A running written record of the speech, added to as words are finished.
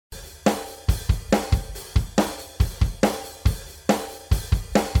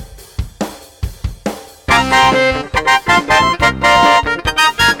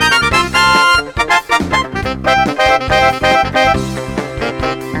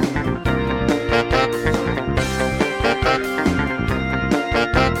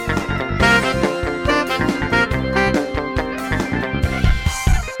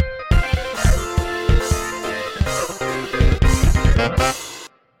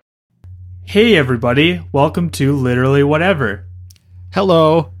Hey everybody, welcome to Literally Whatever.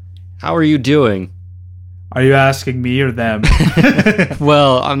 Hello, how are you doing? Are you asking me or them?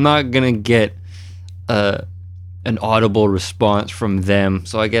 Well, I'm not gonna get an audible response from them,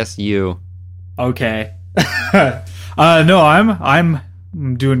 so I guess you. Okay. No, I'm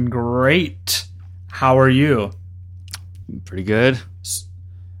doing great. How are you? Pretty good.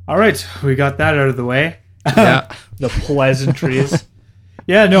 All right, we got that out of the way. Yeah. The pleasantries.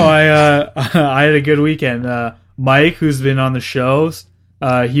 Yeah, no, I had a good weekend. Mike, who's been on the shows,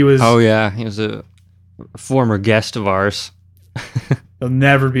 he was. Oh yeah, he was a former guest of ours. He'll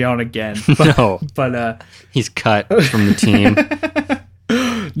never be on again. No, but he's cut from the team.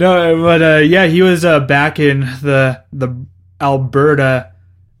 No, but yeah, he was back in the Alberta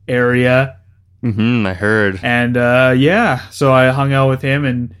area. I heard. And yeah, so I hung out with him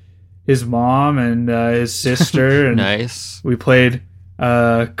and his mom and his sister. And nice. We played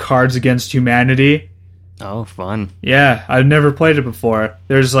Cards Against Humanity. Oh, fun. Yeah, I've never played it before.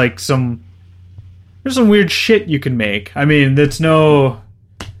 There's some weird shit you can make. I mean, that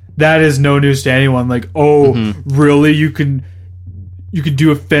is no news to anyone. Like, really? You can do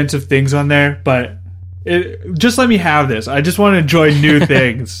offensive things on there, but just let me have this. I just want to enjoy new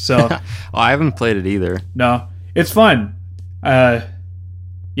things. So I haven't played it either. No, it's fun.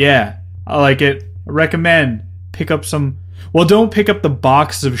 Yeah, I like it. I recommend pick up some. Well, don't pick up the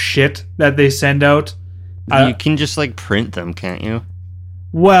box of shit that they send out. You can just print them, can't you?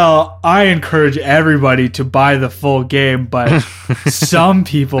 Well, I encourage everybody to buy the full game, but some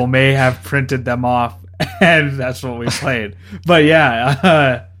people may have printed them off, and that's what we played. But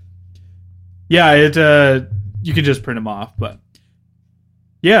yeah, you can just print them off. But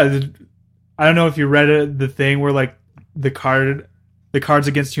yeah, I don't know if you read the thing where the Cards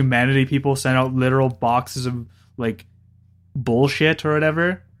Against Humanity people sent out literal boxes of bullshit or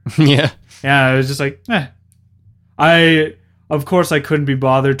whatever. Yeah. Yeah, I was just Of course, I couldn't be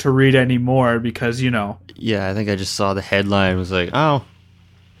bothered to read any more because, Yeah, I think I just saw the headline. It was like, oh,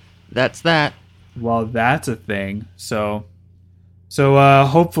 that's that. Well, that's a thing. So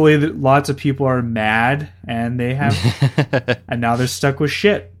hopefully lots of people are mad and they have, and now they're stuck with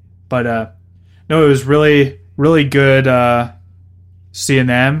shit. But no, it was really, really good seeing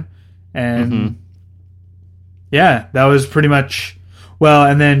them. And yeah, that was pretty much, well,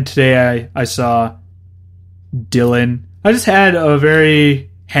 and then today I saw Dylan. I just had a very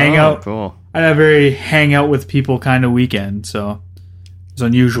hangout. Oh, cool. I had a very hangout with people kind of weekend, so it's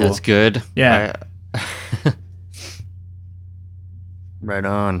unusual. That's good. Yeah. Right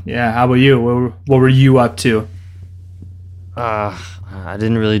on. Yeah. How about you? What were you up to? I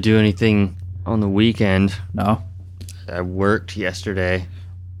didn't really do anything on the weekend. No. I worked yesterday.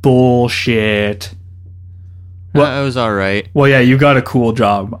 Bullshit. Well, it was all right. Well, yeah, you got a cool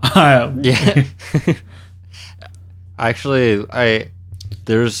job. Yeah. Actually,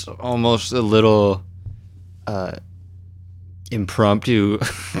 there's almost a little impromptu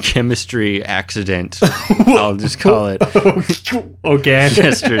chemistry accident. I'll just call it. Okay.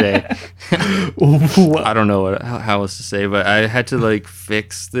 Yesterday. I don't know how else to say, but I had to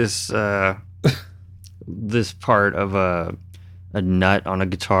fix this this part of a nut on a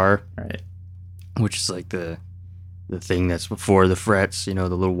guitar, right? Which is the thing that's before the frets, the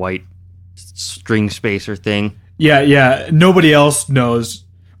little white string spacer thing. Yeah. Nobody else knows,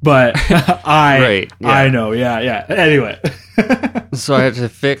 but right, yeah. I know. Yeah. Anyway. So I had to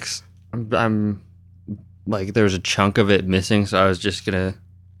fix. I'm there was a chunk of it missing, so I was just gonna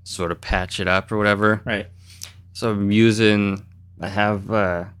sort of patch it up or whatever. Right. So I have.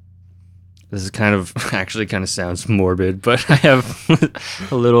 This is actually kind of sounds morbid, but I have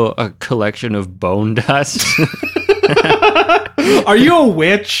a collection of bone dust. Are you a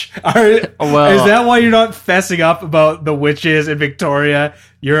witch? Is that why you're not fessing up about the witches in Victoria?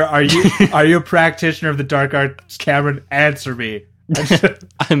 Are you a practitioner of the dark arts, Cameron? Answer me.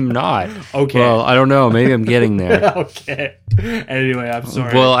 I'm not. Okay. Well, I don't know. Maybe I'm getting there. Okay. Anyway, I'm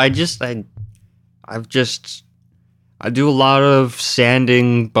sorry. Well, I do a lot of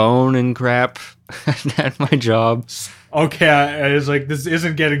sanding bone and crap at my job. Okay, I was this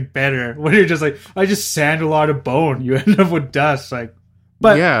isn't getting better. When you're just I just sand a lot of bone, you end up with dust.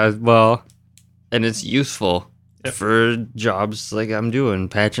 But yeah, well, and it's useful for jobs like I'm doing,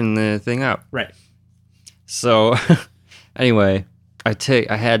 patching the thing up. Right. So, anyway, I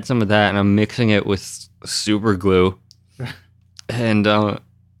had some of that, and I'm mixing it with super glue, and all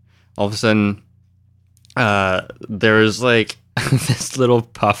of a sudden, there's this little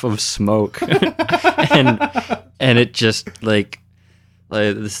puff of smoke, and it just the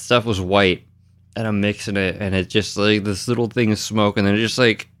stuff was white, and I'm mixing it, and it just this little thing of smoke, and then it just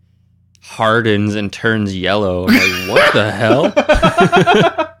hardens and turns yellow. I'm like, what the hell?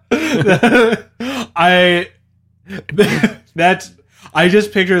 I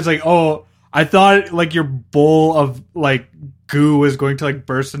just picture it's like, oh, I thought like your bowl of like goo was going to like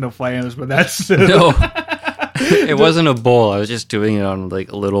burst into flames, but that's no. It wasn't a bowl. I was just doing it on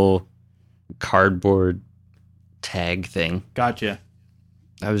like a little cardboard tag thing. Gotcha.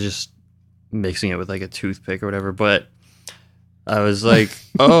 I was just mixing it with like a toothpick or whatever, but I was like,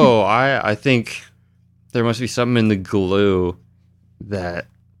 oh, I think there must be something in the glue that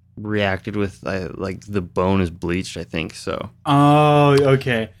reacted with like the bone is bleached, I think so. Oh,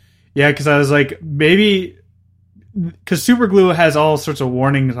 okay. Yeah, because I was like, maybe because super glue has all sorts of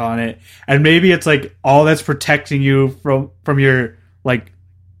warnings on it, and maybe it's like all that's protecting you from your like,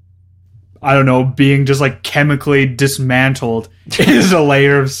 I don't know, being just like chemically dismantled is a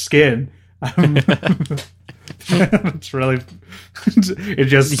layer of skin. It's really, it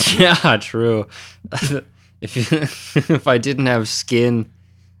just yeah, true. If I didn't have skin,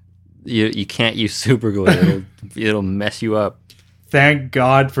 you can't use super glue. It'll mess you up. Thank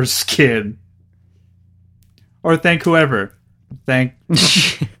God for skin. Or thank whoever. I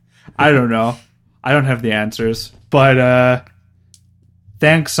don't know. I don't have the answers. But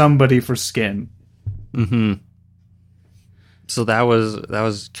thank somebody for skin. Mm-hmm. So that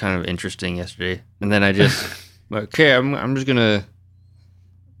was kind of interesting yesterday. And then I just okay, I'm just gonna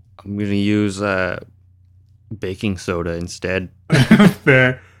use baking soda instead.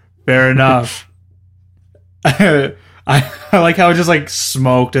 Fair enough. I like how it just like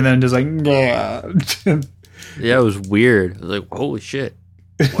smoked and then just like yeah, it was weird. I was like, holy shit.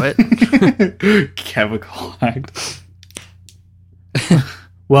 What? Chemical act.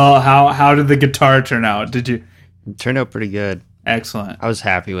 Well, how did the guitar turn out? Did you? It turned out pretty good. Excellent. I was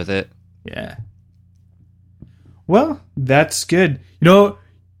happy with it. Yeah. Well, that's good. You know,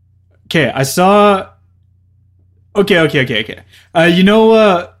 okay, I saw Okay. You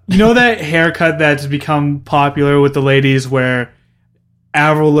know that haircut that's become popular with the ladies where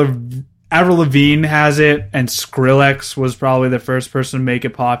Avril Lavigne has it, and Skrillex was probably the first person to make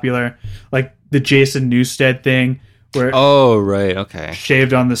it popular, like the Jason Newsted thing, where oh right, okay,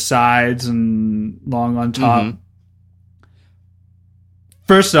 shaved on the sides and long on top. Mm-hmm.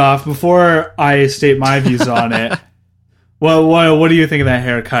 First off, before I state my views on it, well, what do you think of that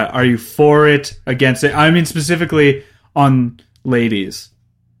haircut? Are you for it, against it? I mean, specifically on ladies.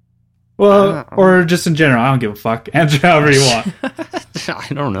 Well, or just in general. I don't give a fuck. Answer however you want. I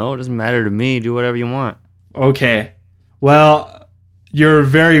don't know. It doesn't matter to me. Do whatever you want. Okay. Well, your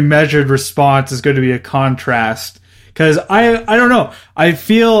very measured response is going to be a contrast. Because I don't know. I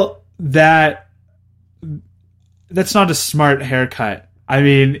feel that that's not a smart haircut. I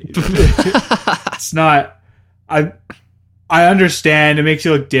mean, it's not... I understand it makes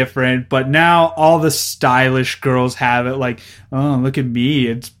you look different, but now all the stylish girls have it like, oh, look at me.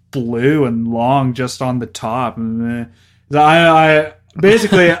 It's blue and long just on the top. I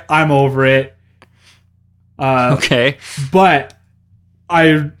basically, I'm over it. Okay. But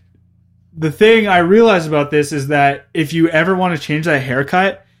the thing I realize about this is that if you ever want to change that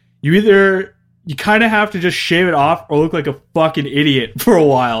haircut, you kind of have to just shave it off or look like a fucking idiot for a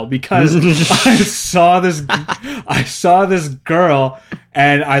while, because I saw this girl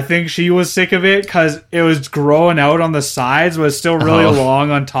and I think she was sick of it because it was growing out on the sides but still really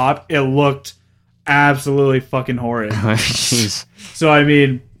long on top. It looked absolutely fucking horrid. Oh, jeez. So I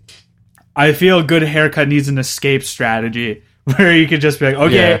mean, I feel a good haircut needs an escape strategy where you could just be like,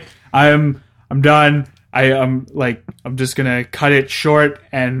 okay, yeah. I'm done. I'm just gonna cut it short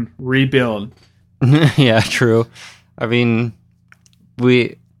and rebuild. Yeah, true. I mean,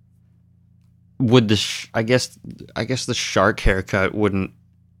 we would I guess the shark haircut wouldn't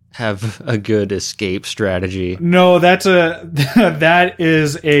have a good escape strategy. No, that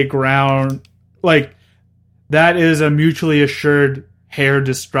is a mutually assured hair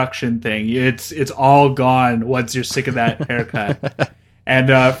destruction thing. It's all gone once you're sick of that haircut.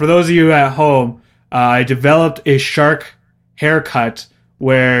 And for those of you at home, I developed a shark haircut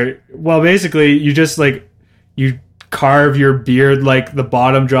where, well, basically you just like, you carve your beard like the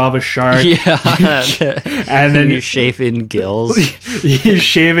bottom jaw of a shark. Yeah. And then you shave in gills. You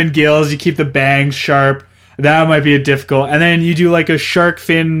shave in gills, you keep the bangs sharp. That might be a difficult. And then you do like a shark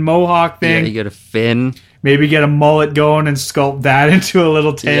fin mohawk thing. Yeah, you get a fin. Maybe get a mullet going and sculpt that into a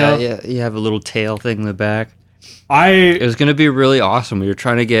little tail. Yeah, you have a little tail thing in the back. It was going to be really awesome. We were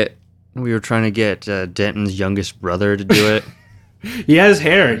trying to get Denton's youngest brother to do it. He has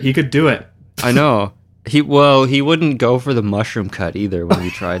hair. He could do it. I know. He wouldn't go for the mushroom cut either when we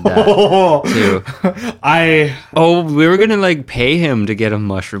tried that too. We were gonna like pay him to get a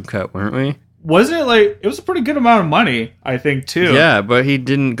mushroom cut, weren't we? Wasn't it like it was a pretty good amount of money, I think too. Yeah, but he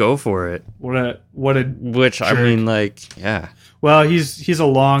didn't go for it. Which jerk. I mean, like, yeah. Well, he's a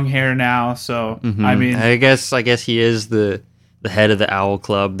long hair now, so I mean, I guess he is the head of the Owl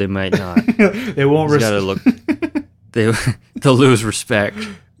Club. They might not. They won't. They'll lose respect.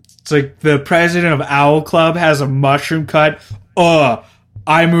 It's like the president of Owl Club has a mushroom cut.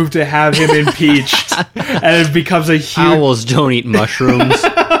 I move to have him impeached, and it becomes a huge. Owls don't eat mushrooms.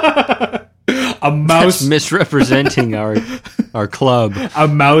 A mouse. That's misrepresenting our club. A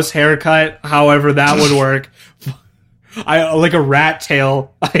mouse haircut, however that would work. Like a rat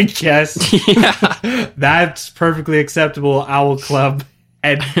tail, I guess. Yeah. That's perfectly acceptable Owl Club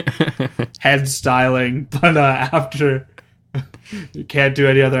head styling, but after you can't do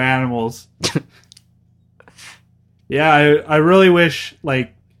any other animals. Yeah, I really wish I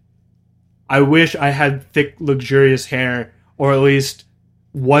had thick, luxurious hair, or at least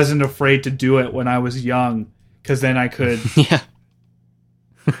wasn't afraid to do it when I was young, because then I could. Yeah.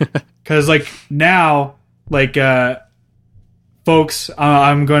 Because now, folks,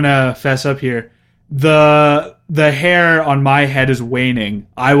 I'm gonna fess up here. The hair on my head is waning.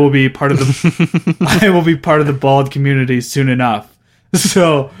 I will be part of the bald community soon enough.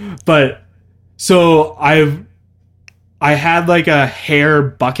 I had like a hair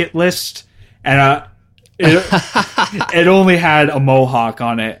bucket list, and it only had a mohawk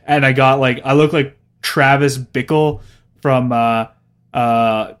on it, and I look like Travis Bickle from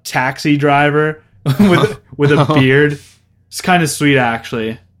Taxi Driver with a beard. It's kind of sweet,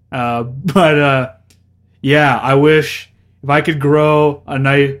 actually. Yeah, I wish if I could grow a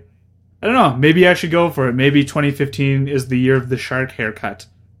nice. I don't know. Maybe I should go for it. Maybe 2015 is the year of the shark haircut.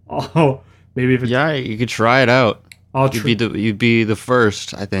 Oh, maybe if it's, yeah, you could try it out. You'd be the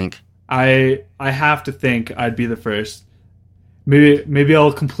first, I think. I have to think I'd be the first. Maybe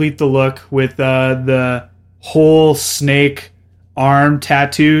I'll complete the look with the whole snake arm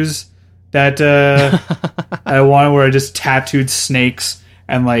tattoos that I wanted, where I just tattooed snakes,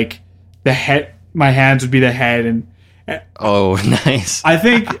 and like the head, my hands would be the head, and oh, nice. I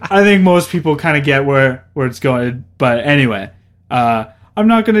think most people kind of get where it's going, but anyway, I'm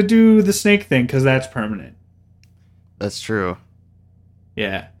not gonna do the snake thing because that's permanent. That's true.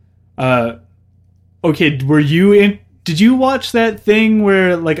 Yeah. Okay, did you watch that thing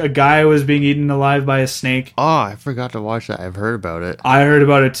where like a guy was being eaten alive by a snake? Oh, I forgot to watch that. I've heard about it. I heard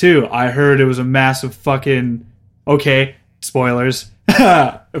about it too. I heard it was a massive fucking... Okay, spoilers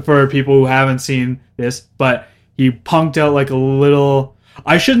for people who haven't seen this, but he punked out like a little...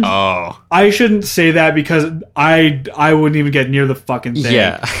 I shouldn't say that because I wouldn't even get near the fucking thing.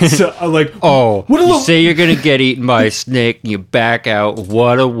 Yeah. So like, you say you're gonna get eaten by a snake and you back out.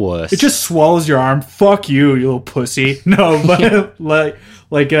 What a wuss! It just swallows your arm. Fuck you, you little pussy. No, but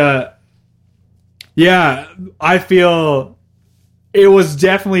yeah, I feel it was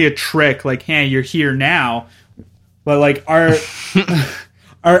definitely a trick. Like, hey, you're here now, but like our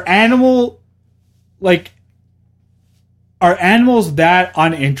animal like. Are animals that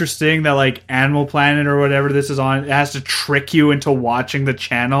uninteresting that like Animal Planet or whatever this is on, it has to trick you into watching the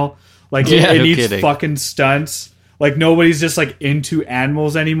channel? Like it needs kidding. Fucking stunts. Like nobody's just like into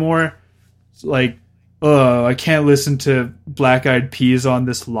animals anymore. It's like, I can't listen to Black Eyed Peas on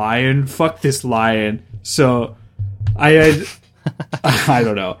this lion. Fuck this lion. So I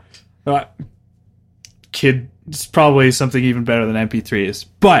don't know. Kid, it's probably something even better than MP3s,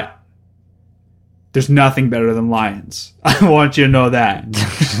 but there's nothing better than lions. I want you to know that.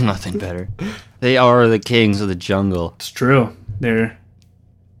 There's nothing better. They are the kings of the jungle. It's true. They're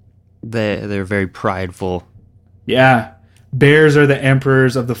very prideful. Yeah. Bears are the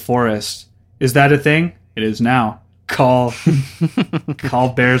emperors of the forest. Is that a thing? It is now. Call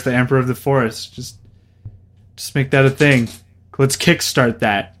bears the emperor of the forest. Just make that a thing. Let's kickstart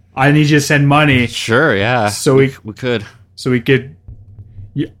that. I need you to send money. Sure, yeah. So we could. So we could.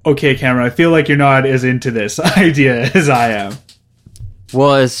 Okay, Cameron, I feel like you're not as into this idea as I am.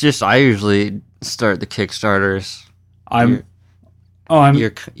 Well, it's just I usually start the Kickstarters.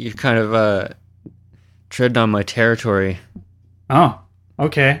 You're kind of treading on my territory. Oh,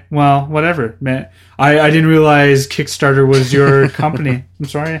 okay. Well, whatever, man. I didn't realize Kickstarter was your company. I'm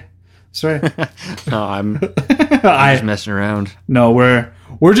sorry. No, I'm just messing around. No,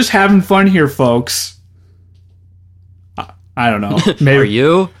 we're just having fun here, folks. I don't know. Maybe.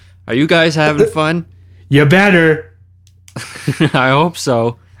 Are you guys having fun? You better. I hope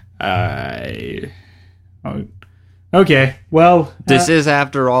so. Okay, well, This is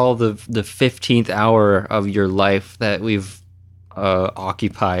after all the 15th hour of your life that we've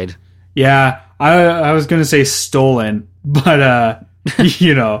occupied. yeah, I was gonna say stolen, but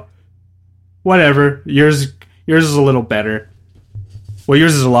you know, whatever. Yours is a little better. Well,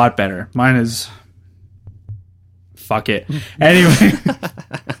 yours is a lot better. Mine is. Fuck it. Anyway.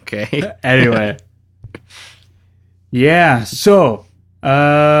 Okay. Anyway. Yeah. So,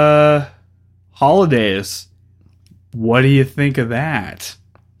 holidays. What do you think of that?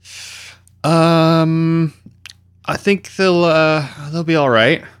 I think they'll be all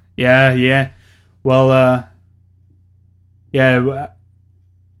right. Yeah. Well, yeah.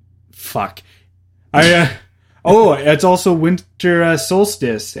 Fuck. Oh, it's also winter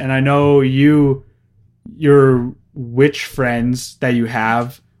solstice, and I know your witch friends that you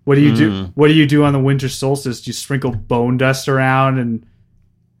have. What do you do? What do you do on the winter solstice? Do you sprinkle bone dust around? And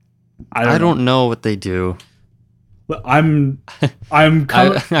I don't know what they do. I'm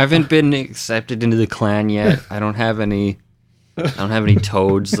I haven't been accepted into the clan yet. I don't have any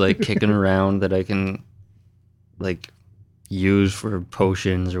toads like kicking around that I can like use for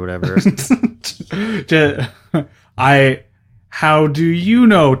potions or whatever. How do you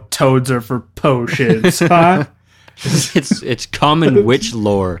know toads are for potions, huh? It's common witch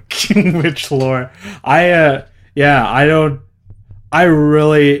lore. Witch lore.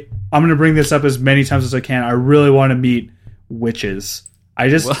 I'm going to bring this up as many times as I can. I really want to meet witches. I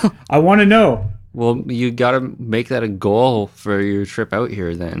want to know. Well, you got to make that a goal for your trip out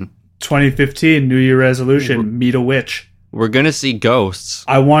here then. 2015 New Year resolution, meet a witch. We're going to see ghosts.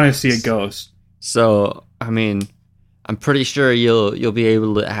 I want to see a ghost. So, I mean, I'm pretty sure you'll be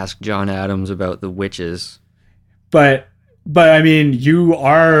able to ask John Adams about the witches. But I mean, you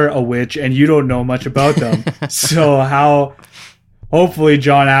are a witch and you don't know much about them. So hopefully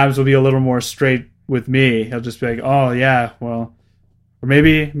John Adams will be a little more straight with me. He'll just be like, "Oh yeah, well," or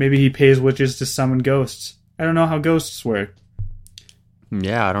maybe he pays witches to summon ghosts. I don't know how ghosts work.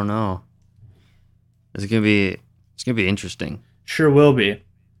 Yeah, I don't know. It's gonna be interesting. Sure will be.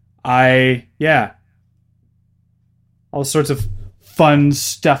 All sorts of fun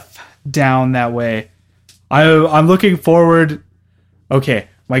stuff down that way. I'm looking forward. Okay,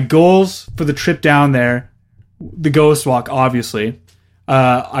 my goals for the trip down there, the ghost walk, obviously.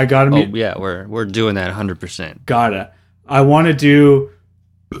 I gotta meet. Oh yeah, we're doing that 100%. Gotta. I want to do.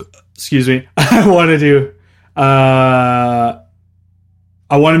 Excuse me. I want to do. I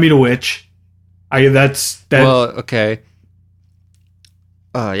want to meet a witch. That. Well, okay.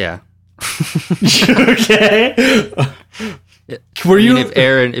 Yeah. Okay. Were you? If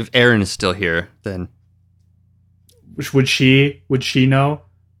Aaron is still here, then would she know?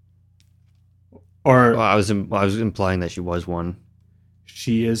 Or well, I was implying that she was one.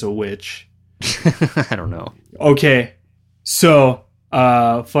 She is a witch. I don't know. Okay, so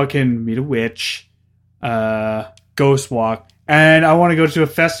fucking meet a witch, ghost walk, and I want to go to a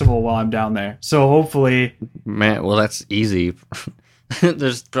festival while I'm down there. So hopefully, man, well that's easy.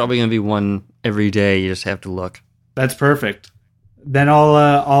 There's probably gonna be one every day. You just have to look. That's perfect. Then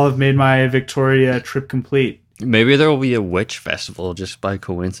I'll have made my Victoria trip complete. Maybe there will be a witch festival just by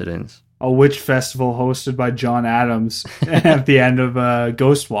coincidence. A witch festival hosted by John Adams at the end of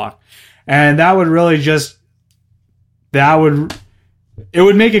Ghost Walk. And that would really it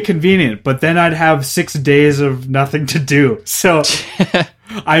would make it convenient, but then I'd have 6 days of nothing to do. So,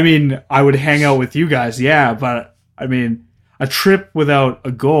 I mean, I would hang out with you guys, yeah, but I mean, a trip without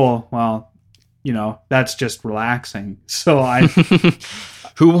a goal, well, you know, that's just relaxing. So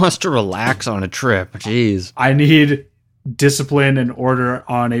who wants to relax on a trip? Jeez. I need discipline and order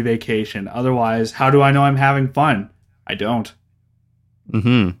on a vacation. Otherwise, how do I know I'm having fun? I don't.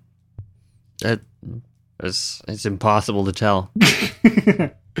 Mm-hmm. It's impossible to tell.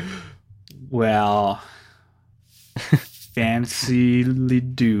 Well,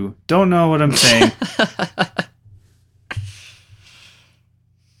 fancyly do. Don't know what I'm saying.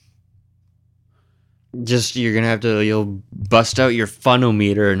 Just you'll bust out your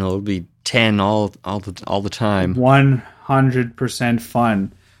funometer and it'll be 10 all the time. 100%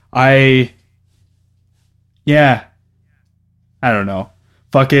 fun. I don't know.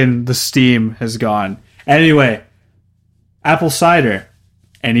 Fucking the steam has gone. Anyway, apple cider.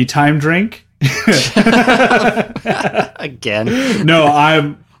 Anytime drink? Again. No,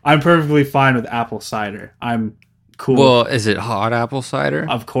 I'm perfectly fine with apple cider. I'm cool. Well, is it hot apple cider?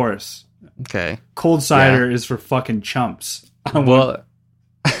 Of course. Okay. Cold cider is for fucking chumps. Well,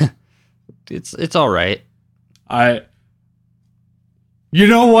 it's all right. You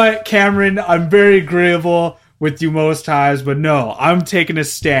know what, Cameron? I'm very agreeable with you most times, but no, I'm taking a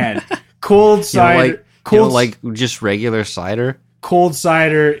stand. Cold cider. Cold, like just regular cider. cold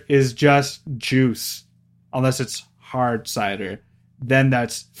cider is just juice, unless it's hard cider. Then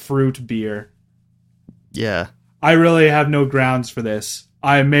that's fruit beer. Yeah. I really have no grounds for this.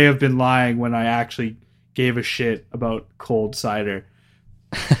 I may have been lying when I actually gave a shit about cold cider.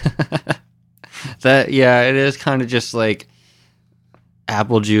 It is kind of just like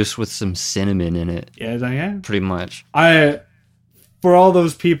apple juice with some cinnamon in it. Yeah. Pretty much. For all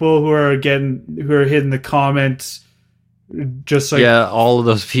those people who are hitting the comments, just like all of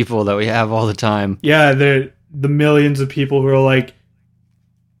those people that we have all the time. Yeah, the millions of people who are like,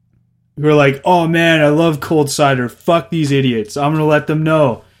 oh man, I love cold cider. Fuck these idiots. I'm gonna let them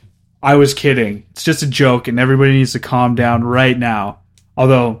know. I was kidding. It's just a joke, and everybody needs to calm down right now.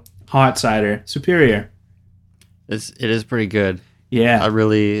 Although hot cider superior. It is pretty good. Yeah,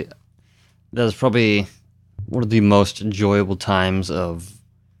 that was probably one of the most enjoyable times of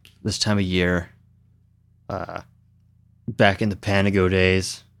this time of year. Back in the Panago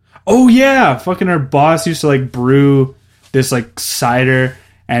days. Oh yeah, fucking our boss used to like brew this like cider,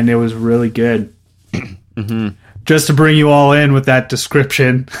 and it was really good. Mm-hmm. Just to bring you all in with that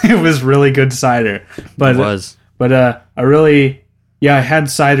description, it was really good cider. But it was. I had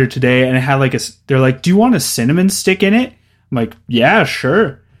cider today, and it had like they're like, do you want a cinnamon stick in it? I'm like, yeah,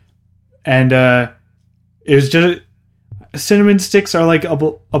 sure. And it was just cinnamon sticks are like a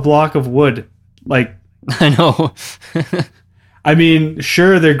block of wood. Like, I know. I mean,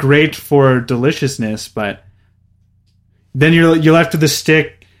 sure, they're great for deliciousness, but then you're left with the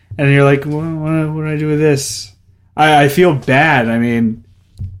stick, and you're like, what do I do with this? I feel bad. I mean,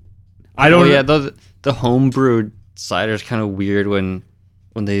 I don't. Yeah, the homebrewed cider is kind of weird when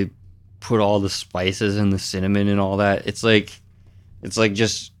they put all the spices and the cinnamon and all that. It's like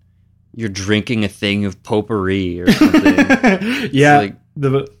just you're drinking a thing of potpourri or something. Yeah, like,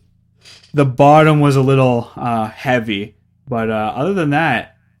 the bottom was a little heavy, but other than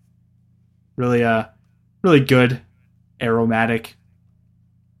that, really good, aromatic.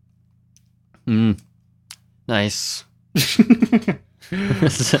 Nice.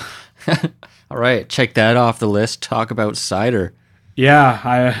 All right, check that off the list. Talk about cider.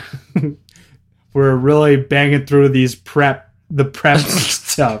 Yeah, we're really banging through these prep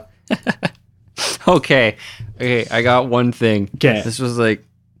stuff. Okay, I got one thing. Okay. This was like,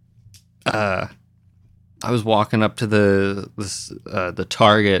 I was walking up to the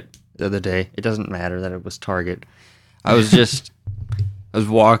Target the other day. It doesn't matter that it was Target. I was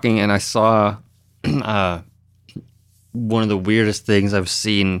walking and I saw one of the weirdest things I've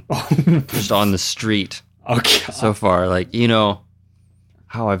seen just on the street so far. Like, you know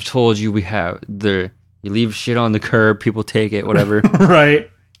how I've told you you leave shit on the curb, people take it, whatever.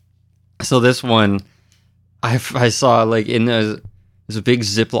 Right. So this one, I saw like there's a big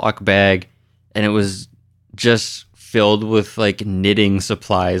Ziploc bag, and it was just filled with like knitting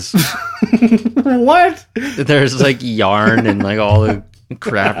supplies. What? There's like yarn and like all the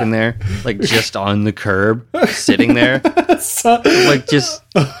crap in there, like just on the curb, sitting there. Like just,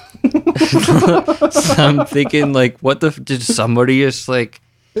 so I'm thinking like, did somebody just like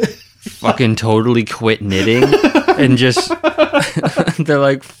fucking totally quit knitting and just they're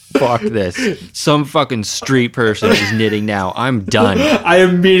like, fuck this, some fucking street person is knitting now, I'm done. I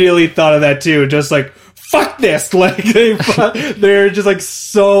immediately thought of that too, just like, fuck this. Like they're just like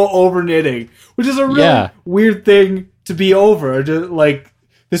so over knitting, which is a really weird thing to be over. Just like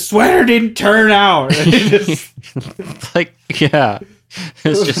the sweater didn't turn out. Like, yeah,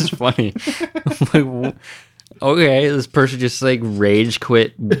 it's just funny. Like, okay, this person just like rage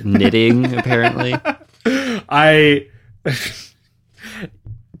quit knitting. Apparently, what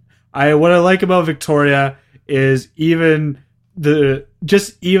I like about Victoria is even the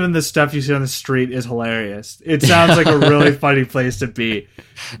stuff you see on the street is hilarious. It sounds like a really funny place to be.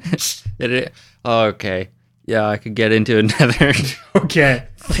 Okay. Yeah, I could get into another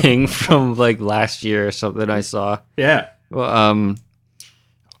thing from like last year or something I saw. Yeah. Well,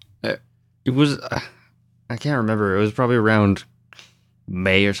 it was I can't remember. It was probably around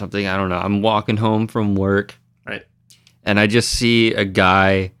May or something. I don't know. I'm walking home from work. Right. And I just see a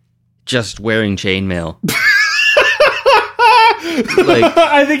guy just wearing chainmail. Like,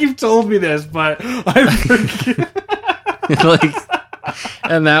 I think you've told me this, but I forget. Like,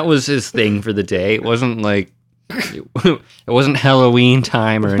 and that was his thing for the day. It wasn't like it wasn't Halloween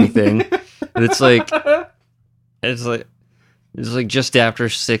time or anything. And it's like just after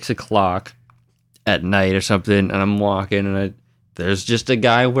 6:00 at night or something, and I'm walking, and there's just a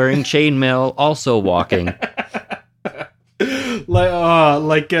guy wearing chainmail also walking.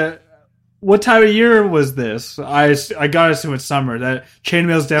 what time of year was this? I gotta assume it's summer. That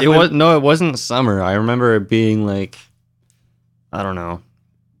chainmail's definitely... It wasn't summer. I remember it being like, I don't know.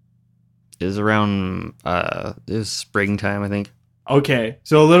 It was around, it was springtime, I think. Okay,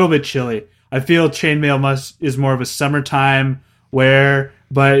 so a little bit chilly. I feel chainmail is more of a summertime wear,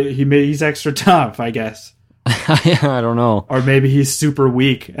 but he's extra tough, I guess. I don't know. Or maybe he's super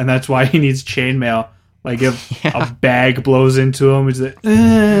weak, and that's why he needs chainmail. Like if a bag blows into him, he's like,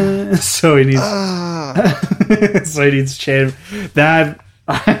 so he needs, so he needs chain. That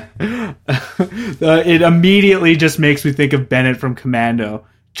it immediately just makes me think of Bennett from Commando.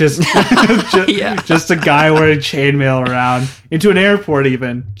 Just a guy wearing chainmail around into an airport.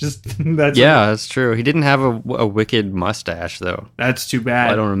 Even that's true. He didn't have a wicked mustache though. That's too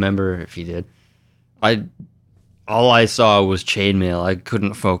bad. I don't remember if he did. All I saw was chainmail. I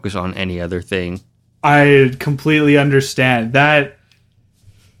couldn't focus on any other thing. I completely understand that.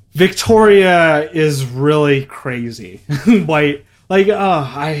 Victoria is really crazy. I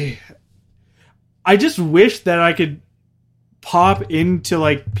just wish that I could pop into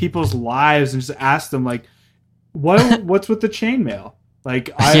like people's lives and just ask them like, what's with the chainmail? Like,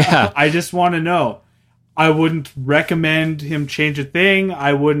 I just want to know. I wouldn't recommend him change a thing.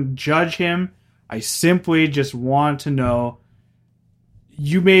 I wouldn't judge him. I simply just want to know,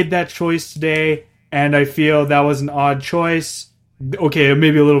 you made that choice today, and I feel that was an odd choice. Okay,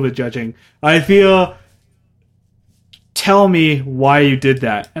 maybe a little bit judging. I feel, tell me why you did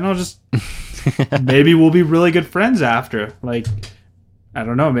that, and I'll just, maybe we'll be really good friends after. Like, I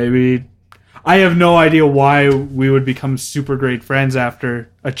don't know, maybe, I have no idea why we would become super great friends after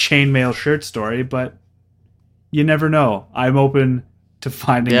a chainmail shirt story, but you never know. I'm open to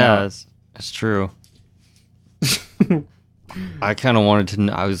finding out. Yeah, it's true. I kind of wanted to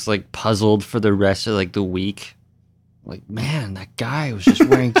know. I was like puzzled for the rest of like the week. Like, man, that guy was just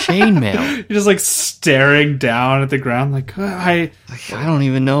wearing chainmail. You're just like staring down at the ground like, I don't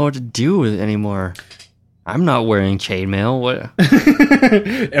even know what to do with it anymore. I'm not wearing chainmail. What?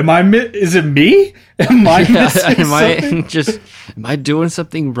 Is it me? Am I missing something? Am I doing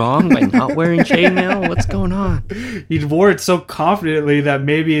something wrong by not wearing chainmail? What's going on? He wore it so confidently that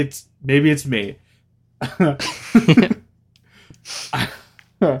maybe it's me. I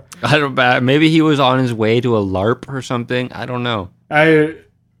don't. Maybe he was on his way to a LARP or something. I don't know. It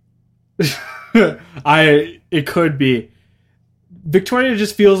could be. Victoria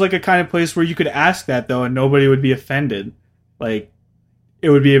just feels like a kind of place where you could ask that though, and nobody would be offended. Like, it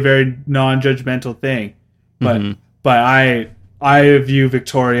would be a very non-judgmental thing. But I view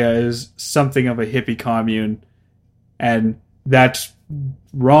Victoria as something of a hippie commune, and that's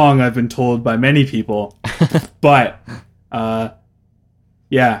wrong. I've been told by many people, but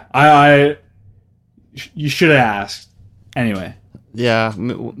yeah, you should have asked anyway. Yeah,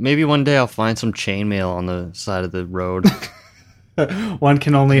 maybe one day I'll find some chainmail on the side of the road. One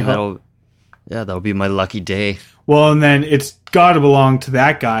can only hope. That'll be my lucky day. Well, and then it's got to belong to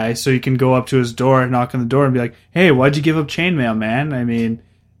that guy, so you can go up to his door, knock on the door, and be like, "Hey, why'd you give up chainmail, man?" I mean,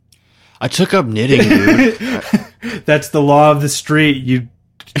 I took up knitting, dude. That's the law of the street. You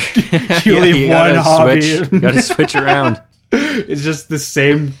leave one hobby. You gotta switch around. It's just the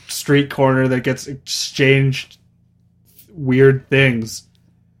same street corner that gets exchanged weird things.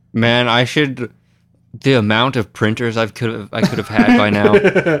 Man, the amount of printers I could have had by now.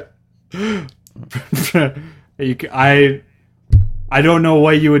 I don't know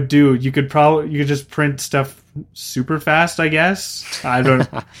what you would do. You could just print stuff super fast, I guess. I don't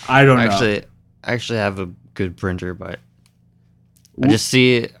know. I actually have a good printer, but I've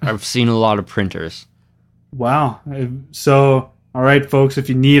seen a lot of printers. Wow. So, all right, folks, if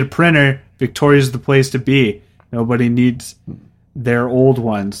you need a printer, Victoria's the place to be. Nobody needs their old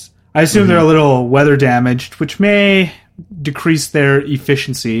ones. I assume they're a little weather damaged, which may decrease their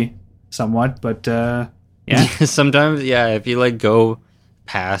efficiency somewhat, but yeah. Sometimes, yeah, if you like go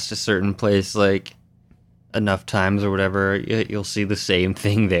past a certain place like enough times or whatever, you'll see the same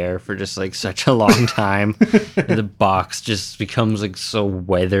thing there for just like such a long time. And the box just becomes like so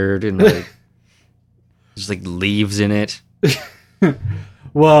weathered and like there's like leaves in it.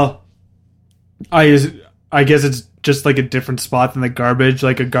 Well, I guess it's just like a different spot than the garbage.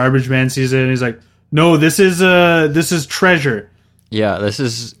 Like a garbage man sees it and he's like, "No, this is treasure." Yeah, this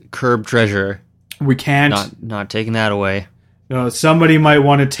is curb treasure. We can't not taking that away. No, somebody might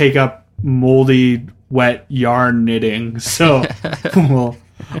want to take up moldy, wet yarn knitting. So, well,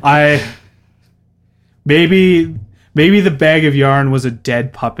 maybe the bag of yarn was a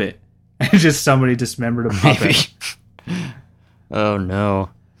dead puppet, and just somebody dismembered a puppet. Maybe. Oh no.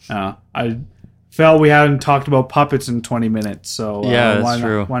 felt we hadn't talked about puppets in 20 minutes. So yeah, why that's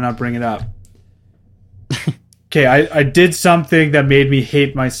true. Why not bring it up? Okay, I did something that made me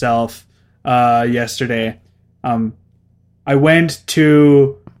hate myself yesterday. I went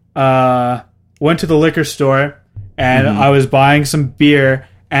to the liquor store and I was buying some beer,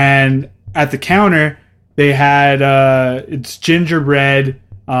 and at the counter they had it's gingerbread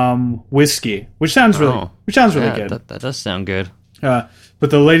whiskey, which sounds really good. That does sound good. But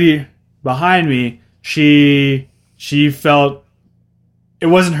the lady behind me, she felt it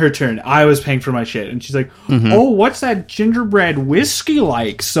wasn't her turn. I was paying for my shit, and she's like, "Oh, what's that gingerbread whiskey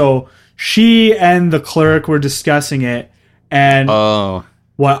like?" So she and the clerk were discussing it, and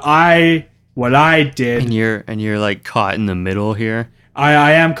what I did, and you're like caught in the middle here.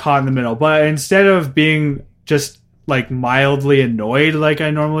 I am caught in the middle, but instead of being just like mildly annoyed like I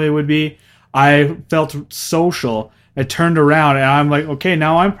normally would be, I felt social. I turned around and I'm like, okay,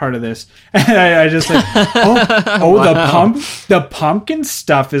 now I'm part of this. And I just like, wow. the pumpkin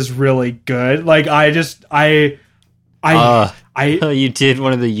stuff is really good. Like you did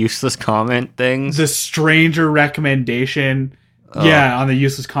one of the useless comment things. The stranger recommendation. Yeah, on the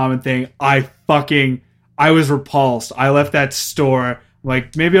useless comment thing. I was repulsed. I left that store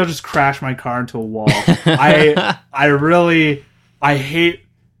like, maybe I'll just crash my car into a wall. I hate.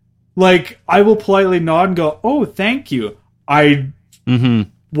 Like, I will politely nod and go, "Oh, thank you."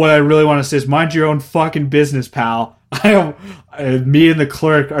 What I really want to say is, mind your own fucking business, pal. Me and the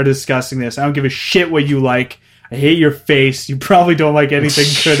clerk are discussing this. I don't give a shit what you like. I hate your face. You probably don't like anything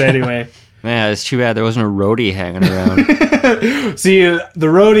good anyway. Man, it's too bad there wasn't a roadie hanging around. See, the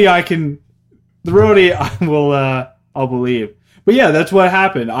roadie I'll believe. But yeah, that's what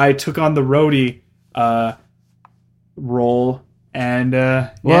happened. I took on the roadie role. And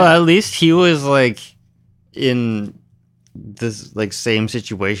well, at least he was like in this like same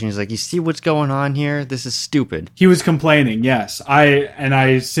situation. He's like, you see what's going on here? This is stupid. He was complaining. Yes,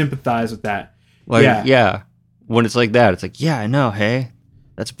 I sympathize with that. Like, yeah. When it's like that, it's like, yeah, I know. Hey,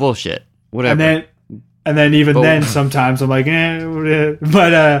 that's bullshit. Whatever. And then then sometimes I'm like,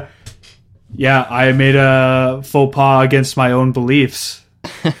 but yeah, I made a faux pas against my own beliefs.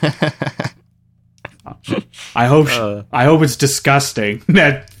 I hope it's disgusting.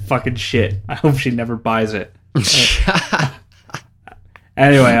 That fucking shit. I hope she never buys it.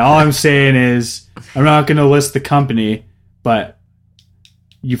 Anyway, all I'm saying is I'm not going to list the company, but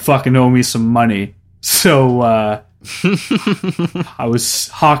you fucking owe me some money. So I was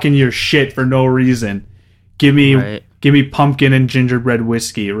hawking your shit for no reason. Give me pumpkin and gingerbread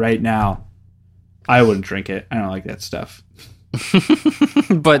whiskey right now. I wouldn't drink it. I don't like that stuff.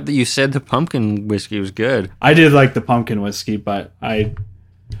 But you said the pumpkin whiskey was good. I did like the pumpkin whiskey, but you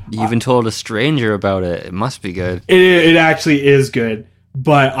even told a stranger about it. It must be good. It actually is good,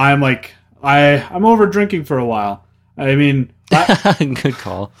 but I'm like I'm over drinking for a while. I mean, good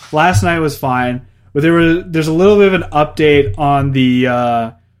call. Last night was fine, but there's a little bit of an update on the.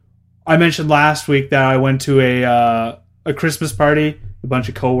 I mentioned last week that I went to a Christmas party, a bunch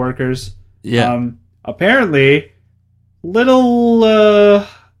of coworkers. Yeah. Apparently. It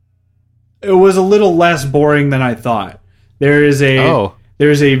was a little less boring than I thought. There's a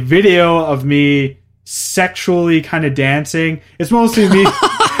video of me sexually kind of dancing. It's mostly me.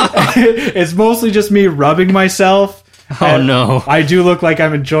 It's mostly just me rubbing myself. Oh no! I do look like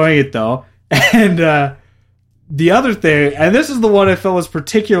I'm enjoying it though. And the other thing, and this is the one I felt was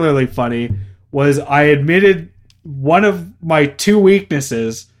particularly funny, was I admitted one of my two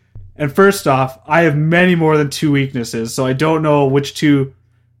weaknesses. And first off, I have many more than two weaknesses, so I don't know which two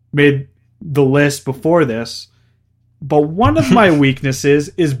made the list before this. But one of my weaknesses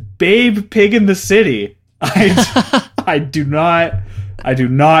is Babe Pig in the City. I do not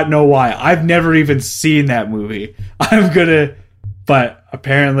know why. I've never even seen that movie. But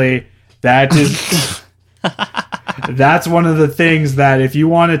apparently that is that's one of the things that if you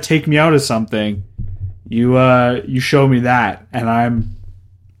want to take me out of something, you show me that, and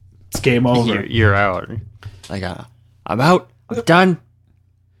it's game over. You're out. Like, I'm out. I'm done.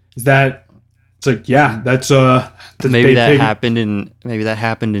 Is that? It's like, yeah, that's maybe that happened in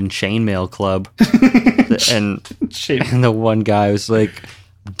Chainmail Club, and the one guy was like,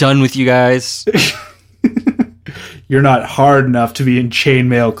 "Done with you guys." You're not hard enough to be in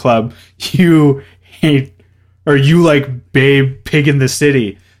Chainmail Club. You hate, or you like Babe Pig in the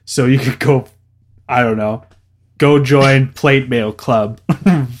City, so you could go. I don't know. Go join Plate Mail Club.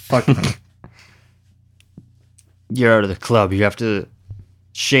 Fuck. You're out of the club. You have to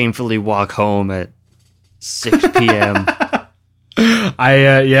shamefully walk home at 6 p.m.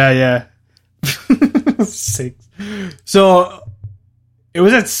 Yeah. 6. So it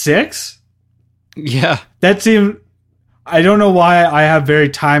was at 6? Yeah. That seemed... I don't know why I have very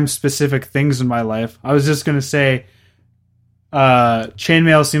time-specific things in my life. I was just going to say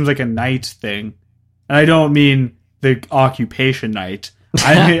chainmail seems like a night thing. And I don't mean the occupation night.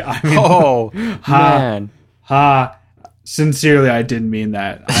 I mean, Oh, man. Sincerely, I didn't mean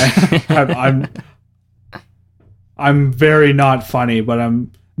that. I'm very not funny, but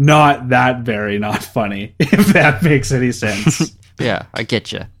I'm not that very not funny, if that makes any sense. Yeah, I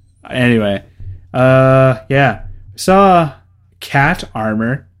get you. Anyway, yeah. Saw cat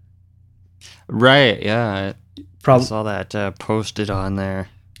armor. Right, yeah. I Probably saw that posted on there.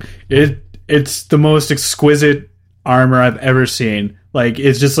 It's the most exquisite armor I've ever seen. Like,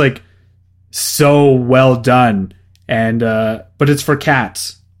 it's just like so well done, and but it's for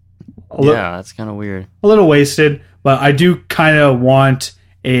cats. Yeah, that's kind of weird. A little wasted, but I do kind of want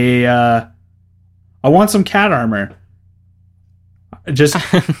I want some cat armor. Just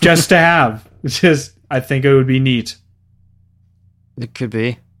to have. I think it would be neat. It could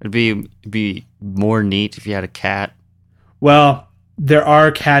be. It'd be more neat if you had a cat. Well, there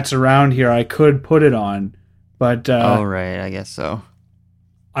are cats around here. I could put it on, but oh right, I guess so.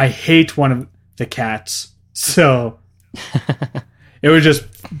 I hate one of the cats, so it would just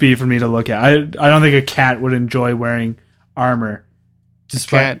be for me to look at. I don't think a cat would enjoy wearing armor.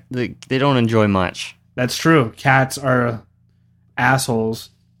 Cat, they don't enjoy much. That's true. Cats are assholes.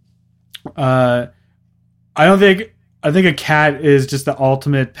 I think a cat is just the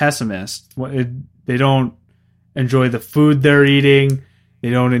ultimate pessimist. They don't enjoy the food they're eating. They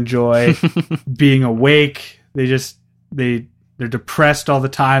don't enjoy being awake. They're depressed all the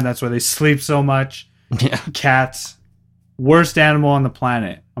time. That's why they sleep so much. Yeah. Cats, worst animal on the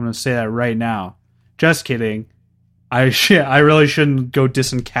planet. I'm going to say that right now. Just kidding. I really shouldn't go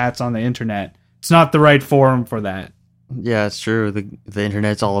dissing cats on the internet. It's not the right forum for that. Yeah, it's true. The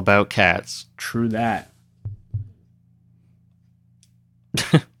internet's all about cats. True that.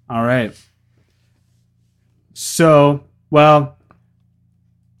 All right. So, well,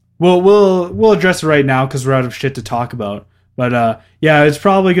 we'll address it right now because we're out of shit to talk about. But yeah, it's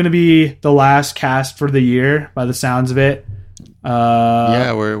probably going to be the last cast for the year by the sounds of it.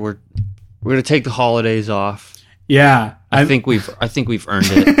 Yeah, we're gonna take the holidays off. Yeah, I think we've earned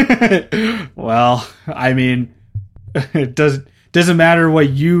it. Well, I mean, it doesn't matter what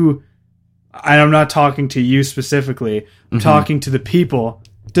you. And I'm not talking to you specifically. I'm talking to the people.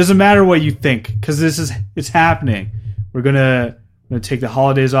 It doesn't matter what you think because it's happening. We're gonna take the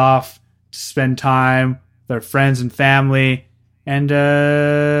holidays off to spend time with our friends and family, and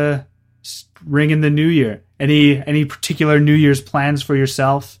ring in the new year. Any particular New Year's plans for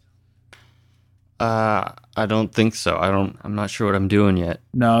yourself? I don't think so. I'm not sure what I'm doing yet.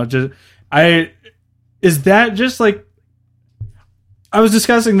 No, is that just like I was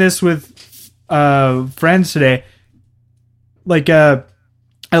discussing this with friends today. Like at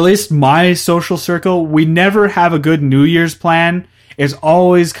least my social circle, we never have a good New Year's plan. It's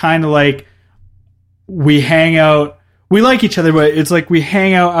always kind of like we hang out. We like each other, but it's like we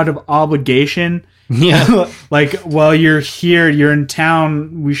hang out of obligation. Yeah. Like, while you're here, you're in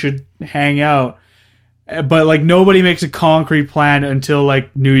town, we should hang out. But like nobody makes a concrete plan until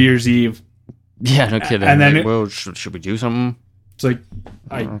like New Year's Eve. Yeah, no kidding. And then like, well, should we do something? It's like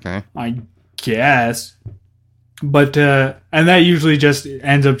okay. I guess. But and that usually just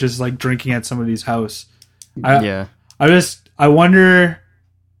ends up just like drinking at somebody's house. Yeah. I wonder.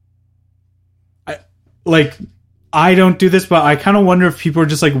 I don't do this, but I kind of wonder if people are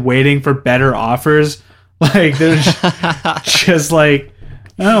just like waiting for better offers. Like they're just like,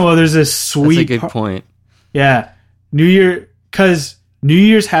 oh well, there's this sweet. That's a good point. Yeah, New Year, because New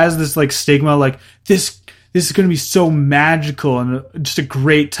Year's has this like stigma, like this is going to be so magical and just a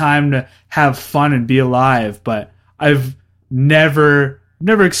great time to have fun and be alive. But I've never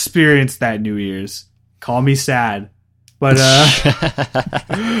experienced that New Year's. Call me sad, but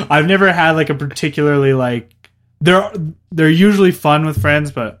I've never had like a particularly like they're usually fun with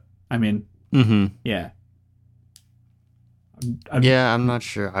friends, but I mean, yeah. I'm not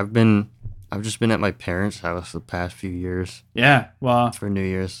sure. I've just been at my parents' house the past few years. Yeah, well, for New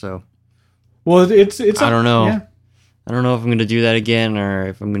Year's, so. Well, it's. I don't know. Yeah. I don't know if I'm gonna do that again or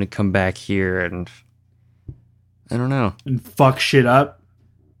if I'm gonna come back here and. I don't know. And fuck shit up.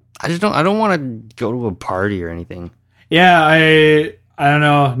 I don't want to go to a party or anything. Yeah, I don't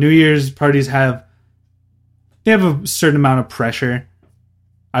know. New Year's parties have a certain amount of pressure.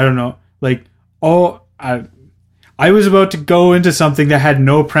 I don't know. Like, I was about to go into something that had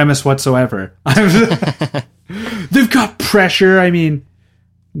no premise whatsoever. They've got pressure. I mean,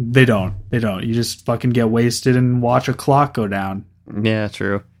 they don't. You just fucking get wasted and watch a clock go down. Yeah,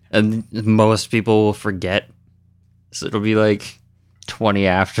 true. And most people will forget. So it'll be like 20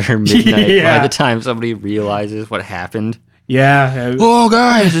 after midnight by the time somebody realizes what happened. Yeah. Oh,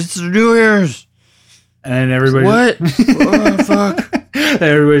 guys, it's New Year's. And everybody... What? Oh, fuck.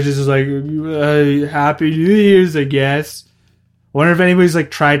 Everybody's just like, Happy New Year's, I guess. I wonder if anybody's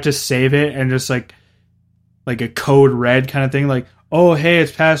like tried to save it and just like a code red kind of thing. Like, oh, hey,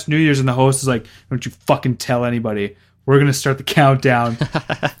 it's past New Year's. And the host is like, don't you fucking tell anybody. We're going to start the countdown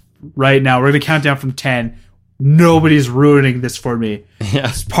right now. We're going to count down from 10. Nobody's ruining this for me. Yeah.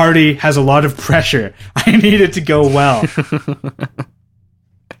 This party has a lot of pressure. I need it to go well.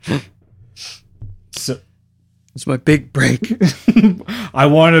 So it's my big break. I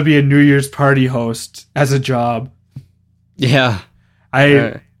want to be a New Year's party host as a job. Yeah.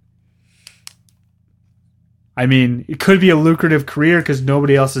 I mean, it could be a lucrative career because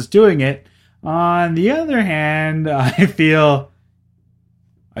nobody else is doing it. On the other hand, I feel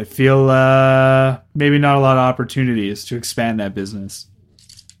maybe not a lot of opportunities to expand that business.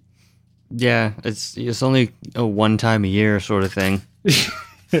 Yeah, it's only a one time a year sort of thing.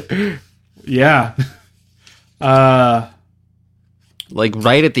 Yeah. Like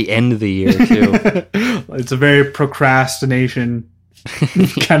right at the end of the year too. It's a very procrastination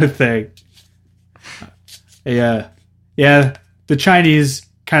kind of thing. Yeah. The Chinese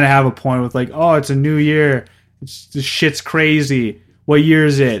kind of have a point with like, oh, it's a new year. This shit's crazy. What year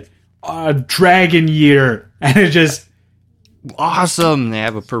is it? Dragon year. And it just awesome. They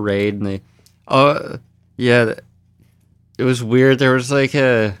have a parade and they, yeah, it was weird. There was like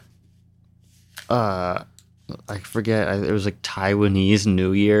I forget. It was like Taiwanese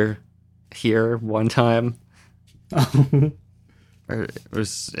New Year here one time. It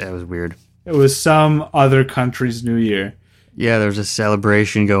was weird. It was some other country's New Year. Yeah, there was a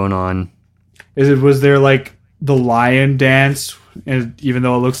celebration going on. Was there like the lion dance, and even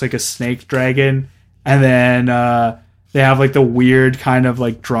though it looks like a snake dragon, and then they have like the weird kind of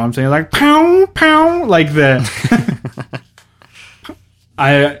like drum thing, like pow pow, like the.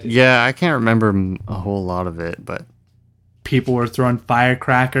 I can't remember a whole lot of it, but people were throwing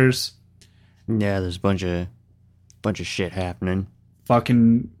firecrackers. Yeah, there's a bunch of shit happening.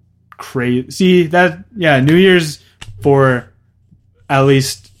 Fucking crazy. See that? Yeah, New Year's for at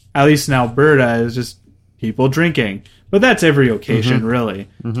least in Alberta is just people drinking, but that's every occasion, really.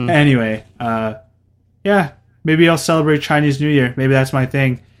 Mm-hmm. Anyway, yeah, maybe I'll celebrate Chinese New Year. Maybe that's my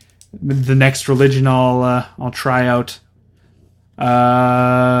thing. The next religion I'll try out.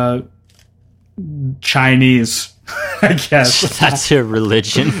 Chinese, I guess. That's a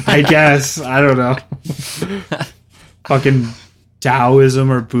religion. I guess. I don't know. Fucking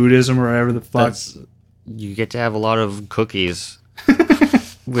Taoism or Buddhism or whatever the fuck. You get to have a lot of cookies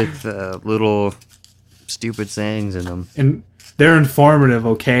with little stupid sayings in them. And they're informative,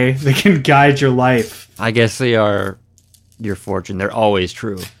 okay? They can guide your life. I guess they are your fortune. They're always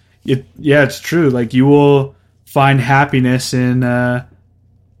true. Yeah, it's true. Like, you will find happiness in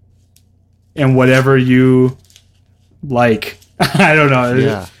whatever you like. I don't know.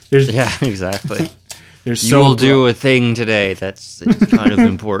 Yeah, exactly. You will do a thing today that's kind of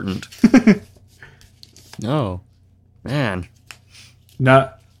important. No, man.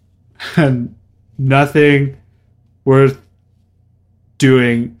 Nothing worth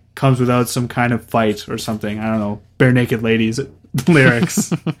doing comes without some kind of fight or something. I don't know. Bare Naked Ladies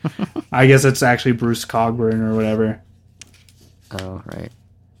lyrics. I guess it's actually Bruce Cogburn or whatever. Oh, right.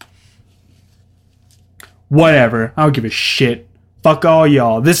 Whatever. I don't give a shit. Fuck all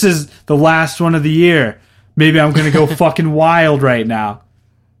y'all. This is the last one of the year. Maybe I'm gonna go fucking wild right now.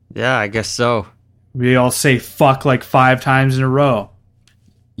 Yeah, I guess so. We all say fuck like 5 times in a row.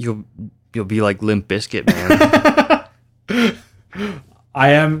 You'll be like Limp Bizkit, man.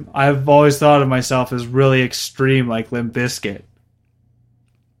 I've always thought of myself as really extreme like Limp Bizkit.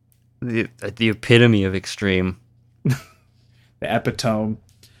 The epitome of extreme. The epitome.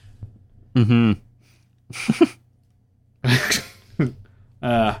 Mm-hmm.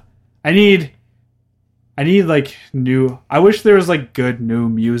 I need like new. I wish there was like good new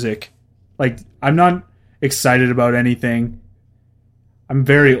music. Like, I'm not excited about anything. I'm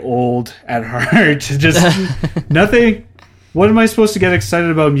very old at heart. Just nothing. What am I supposed to get excited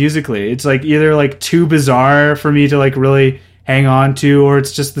about musically? It's like either like too bizarre for me to like really hang on to, or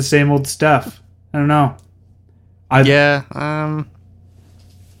it's just the same old stuff. I don't know.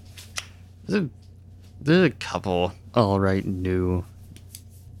 There's a couple alright new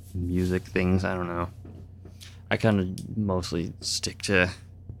music things. I don't know. I kind of mostly stick to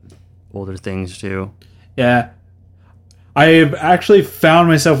older things too. Yeah. I actually found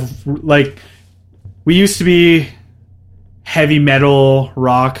myself like, we used to be heavy metal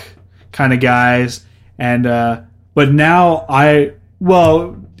rock kind of guys. And but now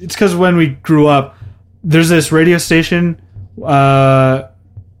it's because when we grew up, there's this radio station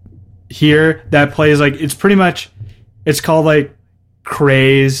here that plays like it's called like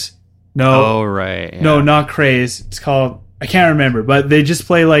Craze. No. Oh, right. Yeah. No, not Craze. It's called, I can't remember, but they just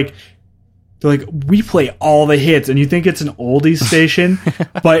play like, they're like, we play all the hits, and you think it's an oldies station,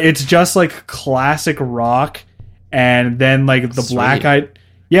 but it's just like classic rock, and then like the Sweet. Black Eyed,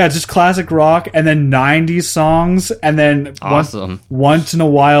 yeah, it's just classic rock, and then 90s songs, and then Awesome. once in a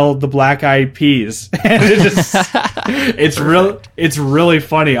while the Black Eyed Peas, and it's really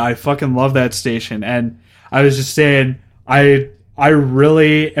funny. I fucking love that station, and I was just saying, I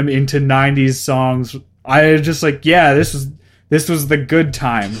really am into 90s songs. I just like, yeah, this was the good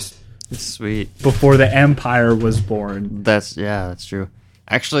times. Sweet. Before the Empire was born. That's true.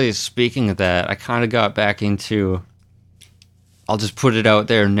 Actually, speaking of that, I kind of got back into, I'll just put it out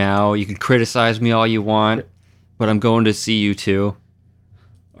there now. You can criticize me all you want, but I'm going to see U2.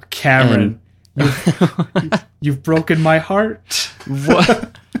 Cameron, you've broken my heart.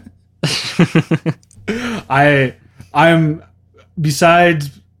 What? I'm besides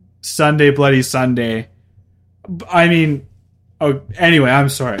Sunday Bloody Sunday. I mean, anyway, I'm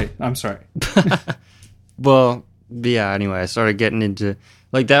sorry. Well, yeah, anyway, I started getting into,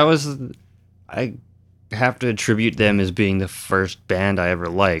 like, I have to attribute them as being the first band I ever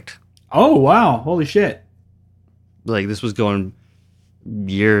liked. Oh, wow. Holy shit. Like, this was going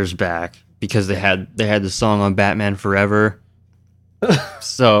years back because they had the song on Batman Forever.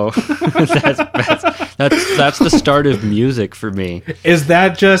 So that's the start of music for me. Is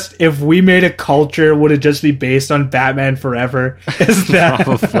that just, if we made a culture, would it just be based on Batman Forever? Is that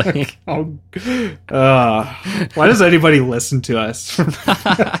Probably? Why does anybody listen to us?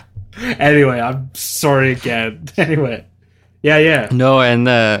 Anyway, I'm sorry again. Anyway, yeah. No,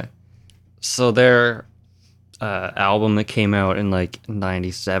 and so their album that came out in like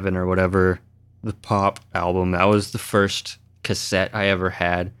 '97 or whatever, the pop album, that was the first cassette I ever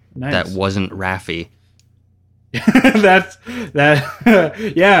had. Nice. That wasn't Raffi.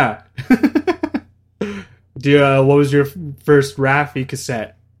 Yeah. What was your first Raffi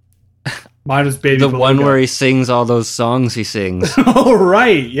cassette? Mine was Baby The Beluga. one where he sings all those songs he sings. Oh,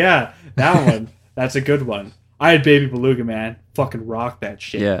 right. Yeah, that one. That's a good one. I had Baby Beluga, man. Fucking rock that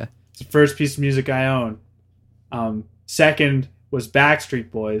shit. Yeah. It's the first piece of music I own. Second was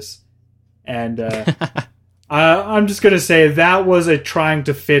Backstreet Boys. And I'm just going to say that was a trying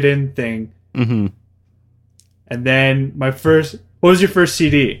to fit in thing. Mm-hmm. And then what was your first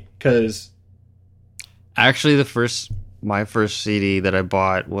CD? Because Actually, my first CD that I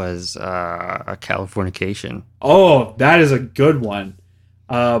bought was a Californication. Oh, that is a good one.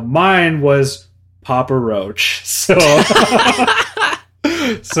 Mine was Papa Roach. So,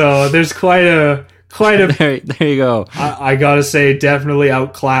 so there's quite a. There you go. I gotta say, definitely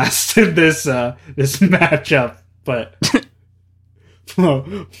outclassed this matchup. But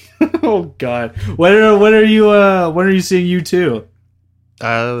oh god, when are you seeing U2?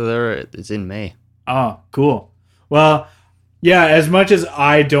 It's in May. Oh, cool. Well, yeah. As much as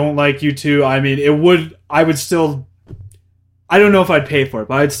I don't like U2, I mean, I would still. I don't know if I'd pay for it,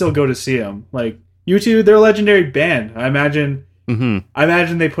 but I'd still go to see them. Like U2, they're a legendary band. I imagine. Mm-hmm. I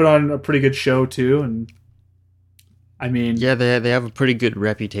imagine they put on a pretty good show too, and I mean, Yeah, they have a pretty good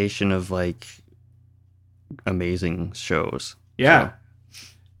reputation of like amazing shows. yeah.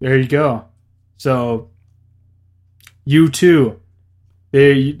 There you go. So U2,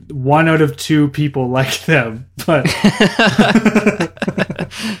 they 1 out of 2 people like them, but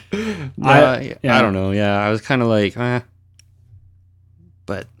I don't know. Yeah, I was kind of like,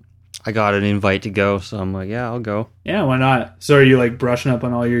 but I got an invite to go, so I'm like, yeah, I'll go. yeah, why not? So are you like brushing up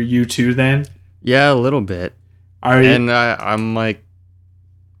on all your U2 then? Yeah, a little bit. Are you? And I'm like,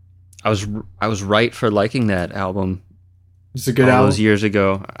 I was right for liking that album. It's a good all album. those years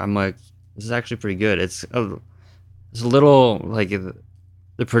ago. I'm like, this is actually pretty good. It's a little like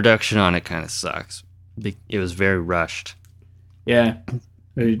the production on it kind of sucks. It was very rushed. Yeah,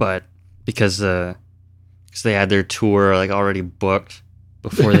 But because they had their tour like already booked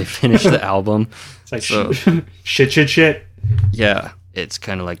before they finished the album. it's like So- shit. Yeah, it's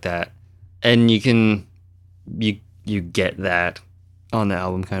kind of like that. And you get that on the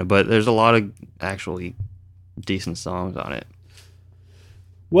album kind of, but there's a lot of actually decent songs on it.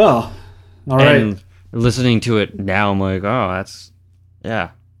 Well, all right. And listening to it now, I'm like, oh,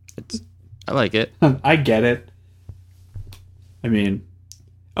 I like it. I get it. I mean,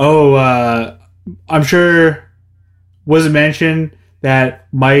 I'm sure, was it mentioned that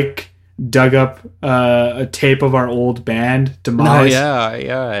Mike dug up a tape of our old band, Demise. Oh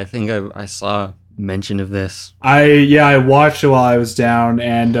yeah. I think I saw mention of this. I watched it while I was down,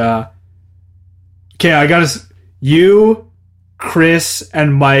 and okay, I gotta. You, Chris,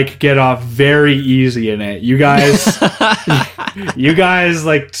 and Mike get off very easy in it. You guys, you guys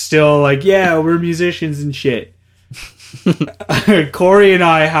like still like, yeah, we're musicians and shit. Corey and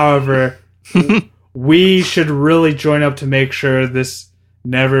I, however, we should really join up to make sure this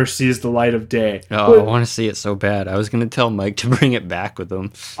never sees the light of day. Oh, I want to see it so bad. I was going to tell Mike to bring it back with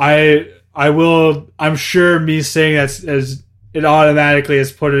him. I will. I'm sure me saying that as it automatically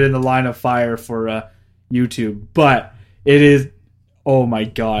has put it in the line of fire for YouTube, but it is. Oh my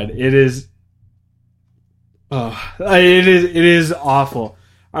god! It is. It is awful.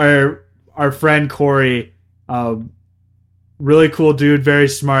 Our friend Corey, really cool dude, very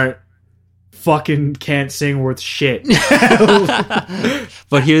smart. Fucking can't sing worth shit.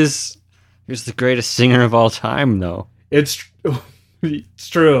 But he was the greatest singer of all time, though. It's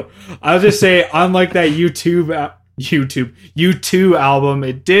true. I'll just say, unlike that U2 album,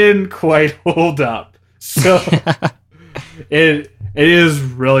 it didn't quite hold up. So it is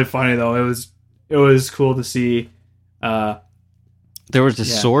really funny though. It was cool to see. There was a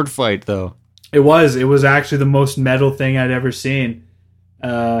sword fight though. It was actually the most metal thing I'd ever seen.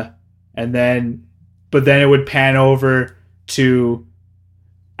 But then it would pan over to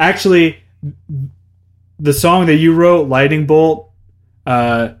actually the song that you wrote, Lightning Bolt.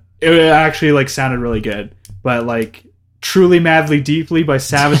 It actually like sounded really good, but like Truly Madly Deeply by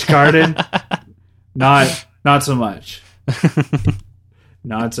Savage Garden, not so much.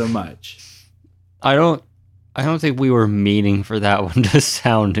 Not so much. I don't think we were meaning for that one to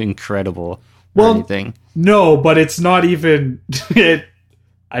sound incredible or anything. No, but it's not even it.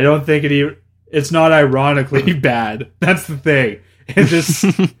 I don't think it's not ironically bad. That's the thing. It's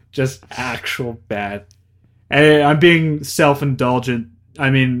just actual bad. And I'm being self-indulgent. I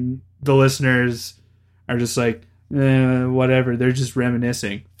mean, the listeners are just like, whatever. They're just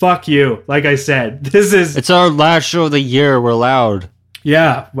reminiscing. Fuck you. Like I said, it's our last show of the year. We're allowed.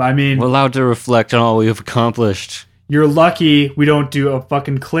 Yeah, I mean, we're allowed to reflect on all we have accomplished. You're lucky we don't do a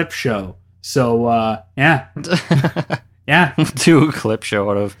fucking clip show. So, yeah. Yeah. Do a clip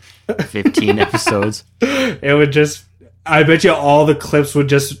show out of 15 episodes. It would just... I bet you all the clips would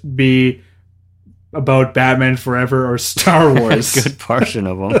just be about Batman Forever or Star Wars. A good portion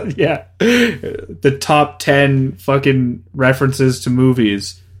of them. Yeah. The top 10 fucking references to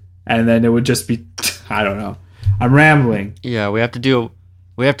movies. And then it would just be... I don't know. I'm rambling. Yeah, we have to do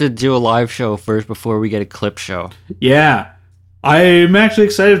a live show first before we get a clip show. Yeah. I'm actually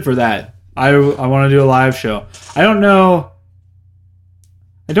excited for that. I want to do a live show. I don't know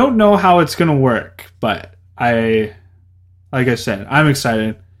how it's going to work, but like I said, I'm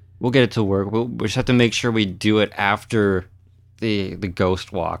excited. We'll get it to work. We just have to make sure we do it after the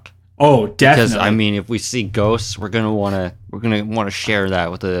ghost walk. Oh, definitely. Because I mean, if we see ghosts, we're gonna want to share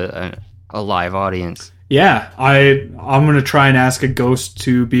that with a live audience. Yeah, I'm gonna try and ask a ghost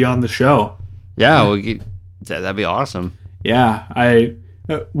to be on the show. Yeah, that'd be awesome. Yeah,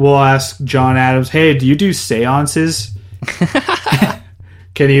 we'll ask John Adams. Hey, do you do seances?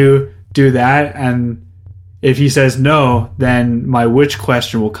 Can you do that? And if he says no, then my witch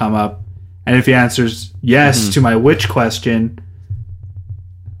question will come up. And if he answers yes to my witch question,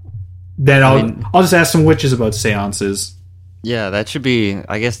 then I'll just ask some witches about seances. Yeah,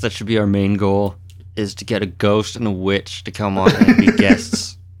 I guess that should be our main goal, is to get a ghost and a witch to come on and be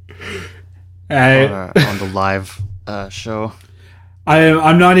guests on the live show.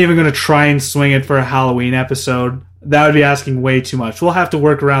 I'm not even going to try and swing it for a Halloween episode. That would be asking way too much. We'll have to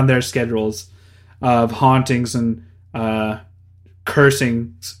work around their schedules of hauntings and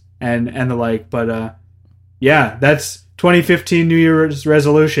cursings and the like. But yeah, that's 2015 New Year's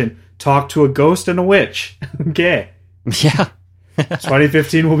resolution. Talk to a ghost and a witch. Okay. Yeah.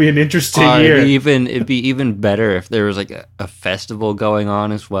 2015 will be an interesting year. It'd be even better if there was like a festival going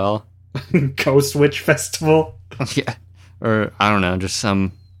on as well. Ghost Witch Festival. Yeah. Or I don't know, just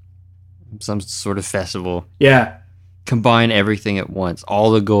some sort of festival. Yeah. Combine everything at once.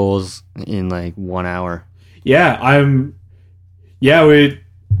 All the goals in like 1 hour. Yeah,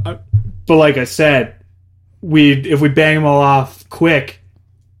 but like I said, if we bang them all off quick,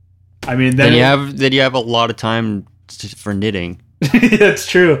 I mean then you have a lot of time for knitting. That's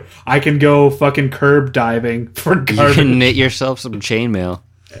true. I can go fucking curb diving for garbage. You can knit yourself some chainmail.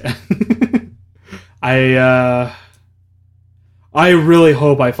 I really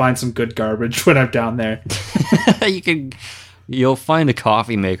hope I find some good garbage when I'm down there. You'll find a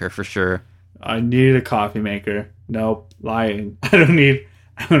coffee maker for sure. I need a coffee maker. Nope, lying. I don't need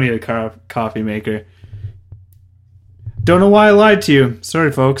I don't need a coffee maker. Don't know why I lied to you.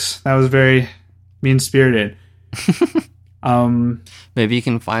 Sorry, folks. That was very mean-spirited. Maybe you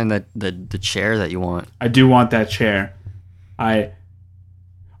can find the chair that you want. I do want that chair. Like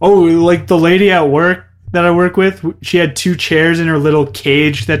the lady at work that I work with, she had 2 chairs in her little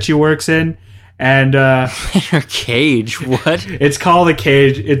cage that she works in. And her cage? What? It's called a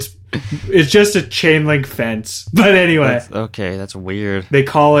cage. It's just a chain link fence. But anyway. That's weird. They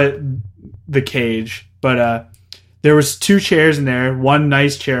call it the cage. But there was 2 chairs in there, one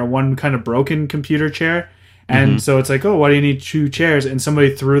nice chair, one kind of broken computer chair. And so it's like, oh, why do you need 2 chairs? And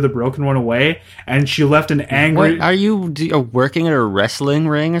somebody threw the broken one away, and she left an angry... What? Are you working at a wrestling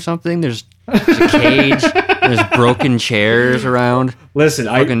ring or something? There's a cage, there's broken chairs around. Listen,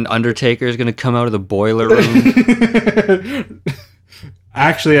 fucking Undertaker's going to come out of the boiler room.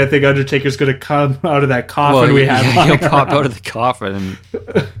 Actually, I think Undertaker's going to come out of that coffin we had. He'll pop out of the coffin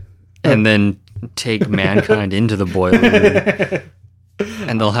and then take mankind into the boiler room.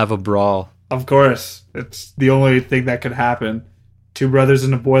 And they'll have a brawl. Of course. It's the only thing that could happen. 2 brothers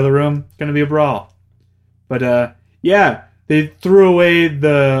in a boiler room, gonna be a brawl. But, yeah, they threw away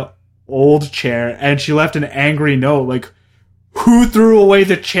the old chair, and she left an angry note, like, who threw away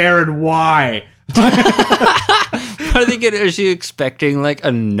the chair and why? Is she expecting, like,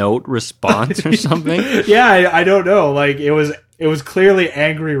 a note response or something? Yeah, I don't know. Like, it was clearly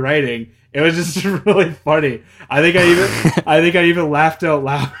angry writing. It was just really funny. I think I even laughed out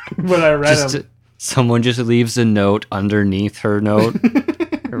loud when I read them. Someone just leaves a note underneath her note.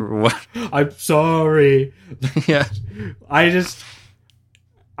 Or what? I'm sorry. Yeah. I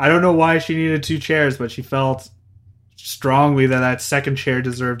don't know why she needed 2 chairs, but she felt strongly that second chair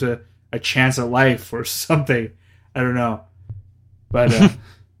deserved a chance at life or something. I don't know. But,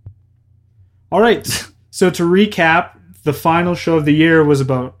 all right. So to recap, the final show of the year was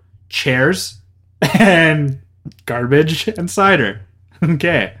about chairs and garbage and cider.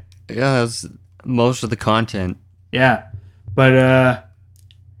 Okay. Yeah, that's most of the content. Yeah. But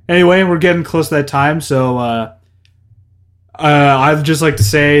anyway, we're getting close to that time, so I'd just like to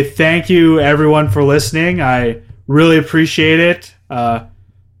say thank you everyone for listening. I really appreciate it.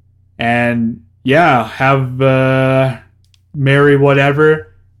 And yeah, have Merry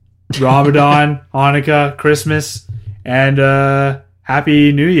whatever, Ramadan, Hanukkah, Christmas, and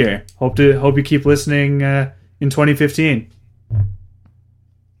Happy New Year. Hope you keep listening in 2015.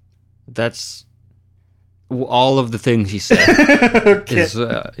 That's all of the things he said. Okay.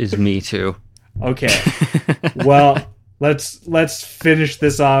 Is me too. Okay. Well, let's finish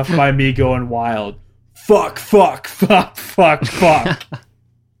this off by me going wild. Fuck.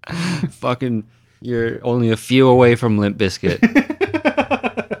 Fucking, you're only a few away from Limp Bizkit.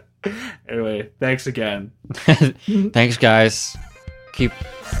 Anyway, thanks again. Thanks, guys. Keep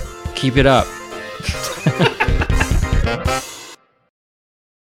it up.